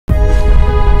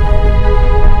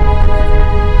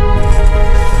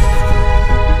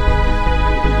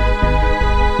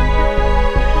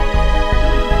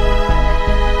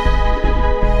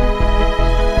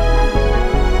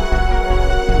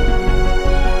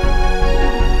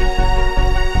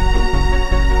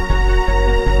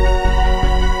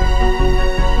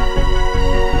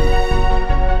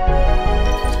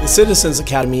Citizens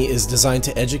Academy is designed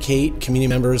to educate community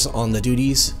members on the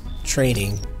duties,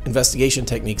 training, investigation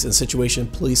techniques, and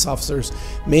situations police officers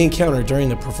may encounter during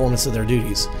the performance of their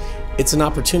duties. It's an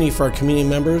opportunity for our community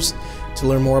members to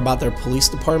learn more about their police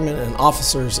department and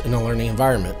officers in a learning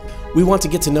environment. We want to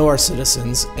get to know our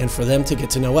citizens and for them to get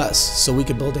to know us so we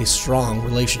can build a strong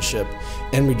relationship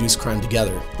and reduce crime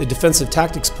together. The defensive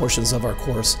tactics portions of our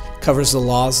course covers the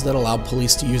laws that allow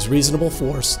police to use reasonable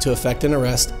force to effect an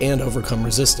arrest and overcome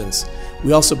resistance.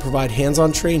 We also provide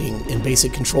hands-on training in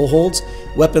basic control holds,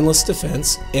 weaponless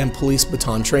defense, and police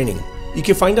baton training. You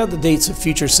can find out the dates of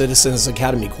future Citizens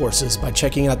Academy courses by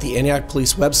checking out the Antioch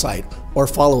Police website or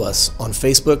follow us on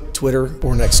Facebook, Twitter,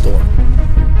 or Nextdoor.